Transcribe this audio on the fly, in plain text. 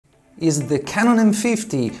is the Canon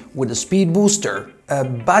M50 with a speed booster, a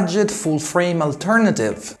budget full-frame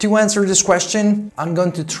alternative? To answer this question, I'm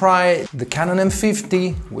going to try the Canon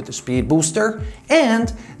M50 with a speed booster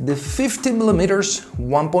and the 50mm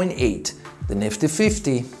 1.8, the Nifty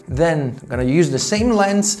 50. Then I'm gonna use the same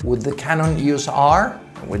lens with the Canon EOS R,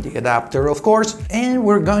 with the adapter of course, and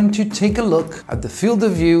we're going to take a look at the field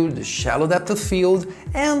of view, the shallow depth of field,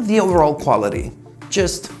 and the overall quality,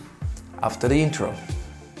 just after the intro.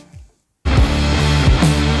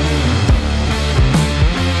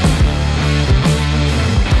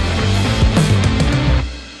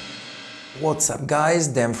 What's up guys,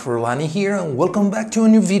 Dan Furlani here and welcome back to a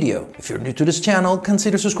new video. If you're new to this channel,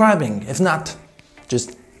 consider subscribing. If not,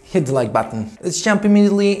 just hit the like button. Let's jump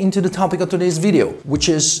immediately into the topic of today's video, which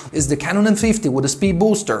is the Canon M50 with a speed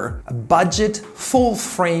booster a budget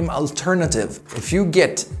full-frame alternative? If you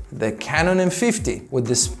get the Canon M50 with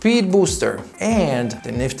the speed booster and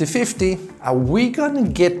the Nifty 50, are we gonna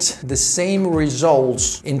get the same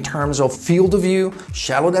results in terms of field of view,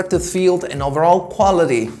 shallow depth of field, and overall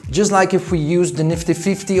quality, just like if we use the Nifty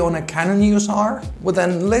 50 on a Canon EOS R? Well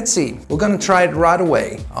then, let's see. We're gonna try it right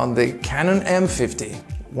away on the Canon M50.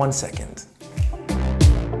 1 second.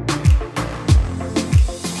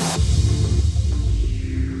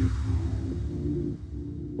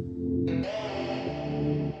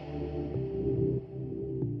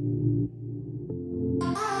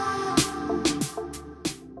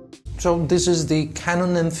 So this is the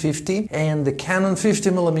Canon M50 and the Canon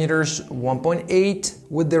 50mm 1.8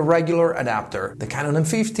 with the regular adapter. The Canon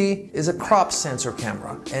M50 is a crop sensor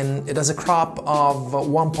camera and it has a crop of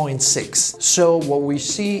 1.6. So what we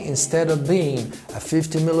see, instead of being a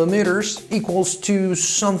 50mm, equals to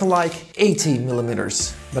something like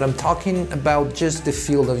 80mm. But I'm talking about just the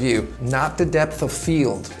field of view, not the depth of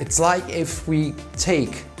field. It's like if we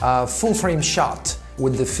take a full frame shot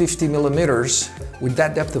with the 50mm with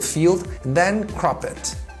that depth of field and then crop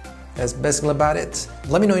it. That's basically about it.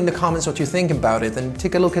 Let me know in the comments what you think about it and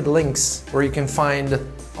take a look at the links where you can find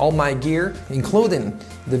all my gear, including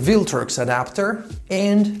the Viltrox adapter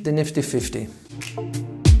and the Nifty 50.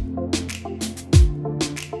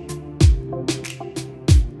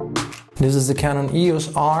 This is the Canon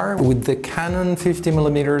EOS R with the Canon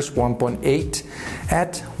 50mm 1.8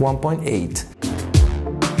 at 1.8.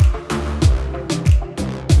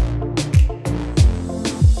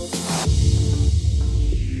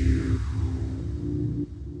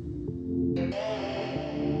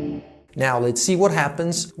 Now let's see what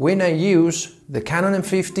happens when I use the Canon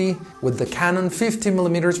M50 with the Canon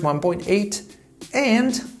 50mm 1.8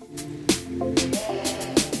 and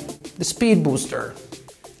the speed booster.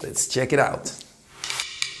 Let's check it out.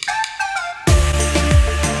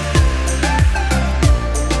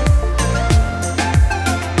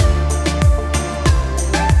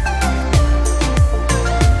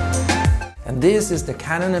 And this is the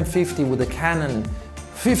Canon M50 with the Canon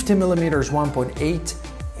 50mm 1.8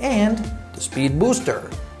 and the speed booster,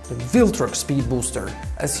 the Viltrox speed booster.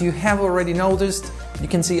 As you have already noticed, you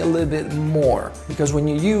can see a little bit more, because when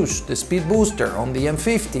you use the speed booster on the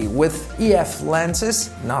M50 with EF lenses,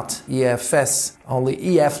 not EFS,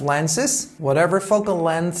 only EF lenses, whatever focal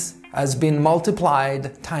length has been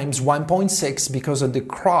multiplied times 1.6 because of the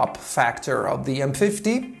crop factor of the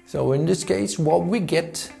M50. So in this case, what we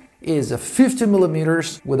get is a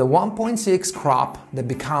 50mm with a 1.6 crop that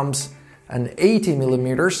becomes an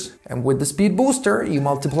 80mm, and with the speed booster you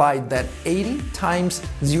multiply that 80 times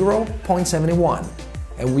 0.71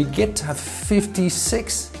 and we get a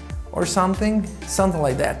 56 or something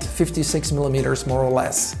like that, 56mm more or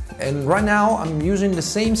less. And right now I'm using the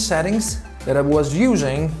same settings that I was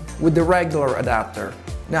using with the regular adapter.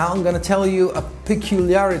 Now I'm gonna tell you a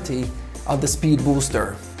peculiarity of the speed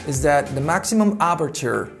booster is that the maximum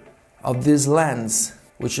aperture of this lens,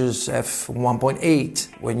 which is f1.8.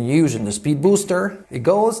 When using the speed booster, it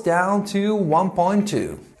goes down to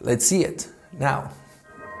 1.2. Let's see it now.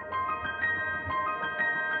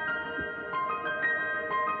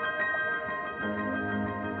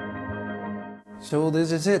 So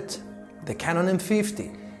this is it, the Canon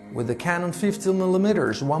M50 with the Canon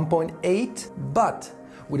 50mm 1.8, but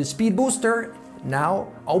with a speed booster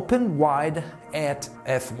now open wide at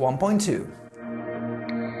f1.2.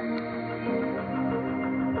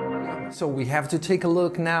 So we have to take a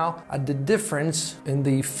look now at the difference in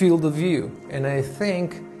the field of view, and I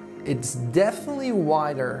think it's definitely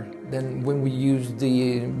wider than when we use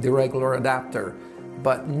the regular adapter,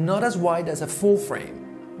 but not as wide as a full frame,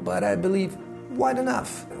 but I believe wide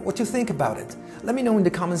enough. What do you think about it? Let me know in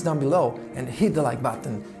the comments down below and hit the like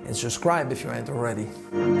button and subscribe if you aren't already.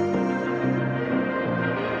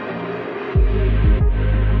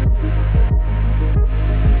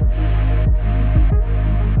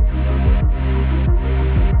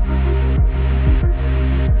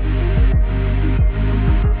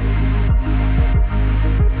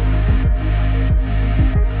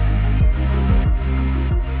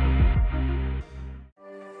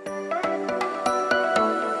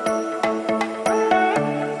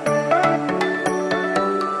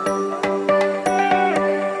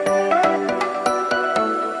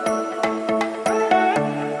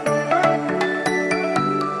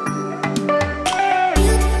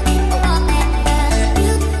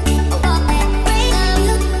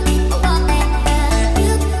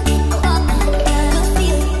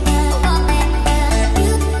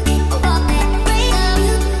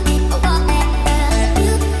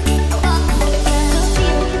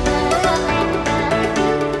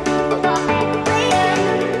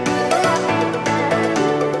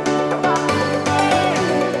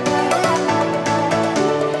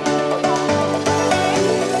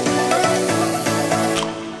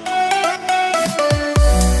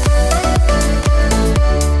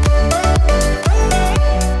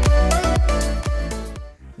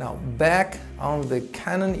 the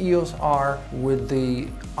Canon EOS R with the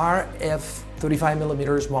RF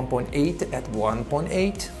 35mm 1.8 at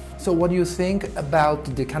 1.8. So what do you think about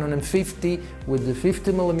the Canon M50 with the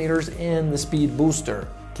 50mm and the speed booster?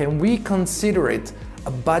 Can we consider it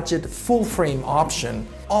a budget full frame option?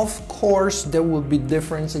 Of course, there will be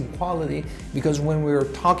difference in quality, because when we're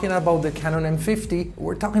talking about the Canon M50,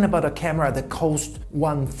 we're talking about a camera that costs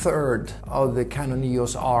 1/3 of the Canon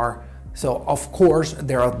EOS R. So of course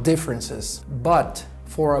there are differences, but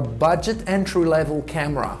for a budget entry-level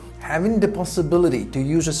camera, having the possibility to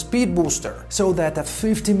use a speed booster so that a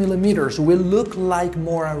 50mm will look like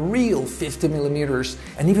more a real 50mm,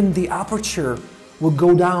 and even the aperture will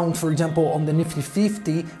go down, for example, on the Nifty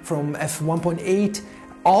 50 from f1.8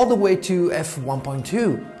 all the way to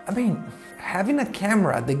f1.2. I mean, having a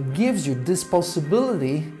camera that gives you this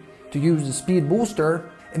possibility to use the speed booster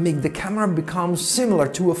and make the camera become similar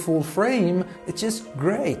to a full frame, it's just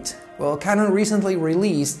great. Well, Canon recently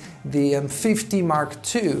released the M50 Mark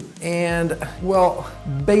II, and well,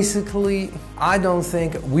 basically,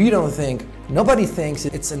 nobody thinks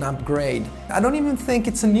it's an upgrade. I don't even think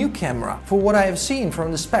it's a new camera for what I have seen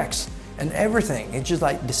from the specs and everything. It's just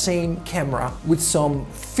like the same camera with some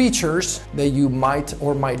features that you might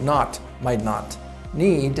or might not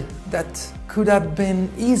need that could have been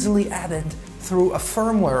easily added through a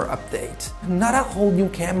firmware update, not a whole new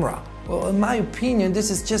camera. Well, in my opinion,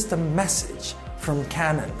 this is just a message from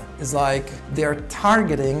Canon. It's like they're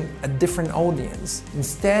targeting a different audience.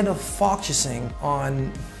 Instead of focusing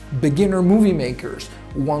on beginner movie makers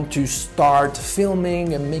who want to start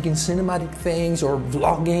filming and making cinematic things or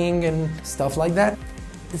vlogging and stuff like that,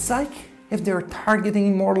 it's like if they're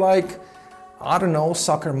targeting more like, I don't know,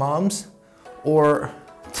 soccer moms or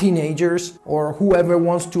teenagers or whoever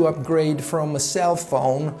wants to upgrade from a cell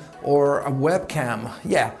phone or a webcam.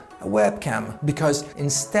 Yeah, a webcam, because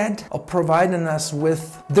instead of providing us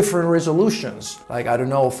with different resolutions, like, I don't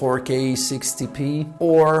know, 4K 60p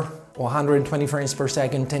or 120 frames per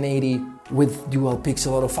second 1080 with dual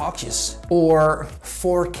pixel autofocus, or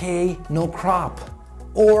 4K no crop,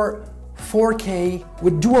 or 4K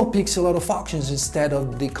with dual pixel autofocus instead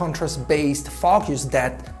of the contrast-based focus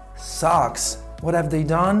that sucks. What have they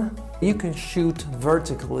done? You can shoot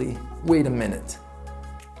vertically. Wait a minute.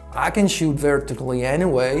 I can shoot vertically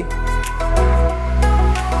anyway.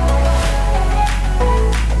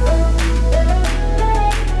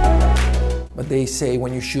 But they say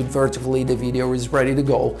when you shoot vertically, the video is ready to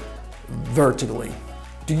go vertically.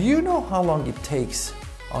 Do you know how long it takes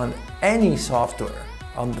on any software,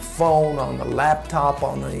 on the phone, on the laptop,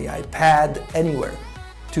 on the iPad, anywhere,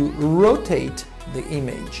 to rotate the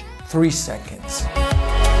image? 3 seconds.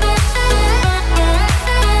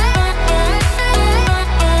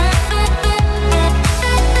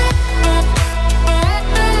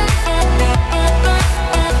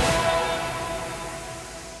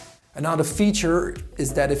 Another feature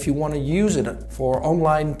is that if you want to use it for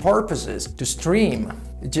online purposes, to stream,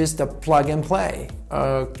 it's just a plug and play.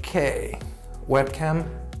 Okay, webcam.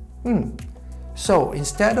 So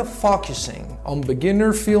instead of focusing on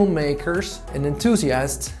beginner filmmakers and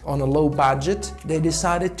enthusiasts on a low budget, they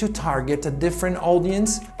decided to target a different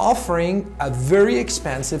audience, offering a very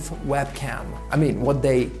expensive webcam. I mean, what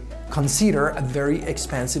they consider a very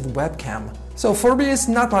expensive webcam. So for me, it's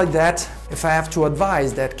not like that. If I have to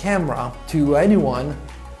advise that camera to anyone,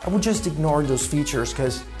 I would just ignore those features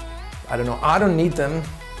because, I don't know, I don't need them.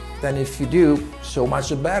 Then if you do, so much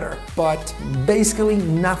the better. But basically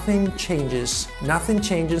nothing changes. Nothing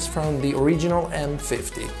changes from the original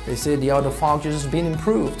M50. They say the autofocus has been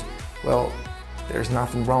improved. Well, there's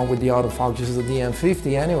nothing wrong with the autofocus of the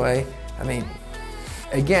M50 anyway. I mean,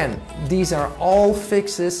 again, these are all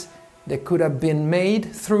fixes that could have been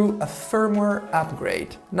made through a firmware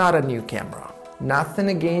upgrade, not a new camera. Nothing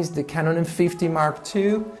against the Canon M50 Mark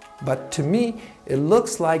II, but to me, it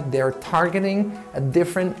looks like they're targeting a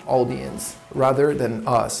different audience rather than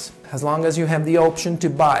us. As long as you have the option to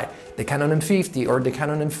buy the Canon M50 or the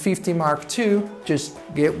Canon M50 Mark II, just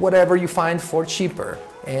get whatever you find for cheaper.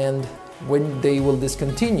 And when they will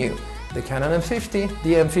discontinue the Canon M50,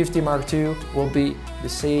 the M50 Mark II will be the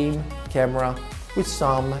same camera with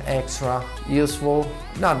some extra useful,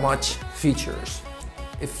 not much features.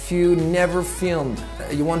 If you never filmed,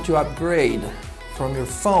 you want to upgrade from your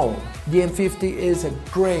phone, the M50 is a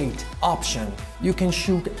great option. You can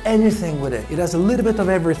shoot anything with it. It has a little bit of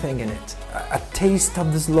everything in it. A taste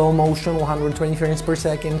of the slow motion, 120 frames per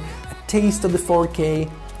second, a taste of the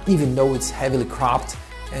 4K, even though it's heavily cropped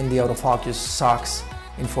and the autofocus sucks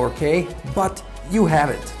in 4K, but you have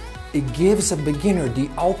it. It gives a beginner the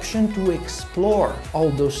option to explore all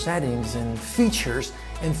those settings and features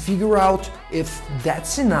and figure out if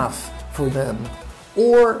that's enough for them,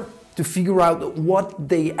 or to figure out what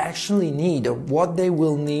they actually need or what they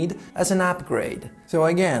will need as an upgrade. So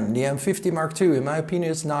again, the M50 Mark II, in my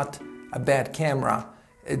opinion, is not a bad camera.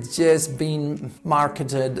 It's just been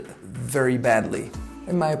marketed very badly.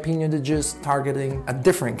 In my opinion, they're just targeting a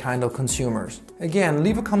different kind of consumers. Again,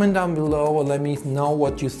 leave a comment down below and let me know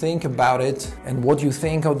what you think about it and what you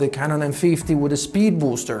think of the Canon M50 with a speed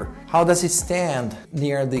booster. How does it stand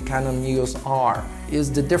near the Canon EOS R?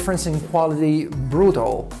 Is the difference in quality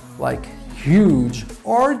brutal, like huge?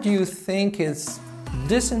 Or do you think it's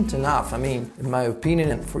decent enough? I mean, in my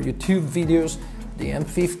opinion, for YouTube videos, the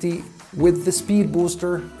M50 with the speed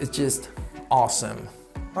booster is just awesome.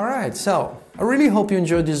 Alright, so I really hope you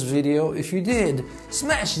enjoyed this video. If you did,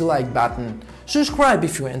 smash the like button, subscribe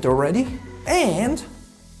if you ain't already, and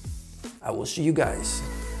I will see you guys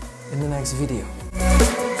in the next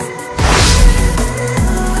video.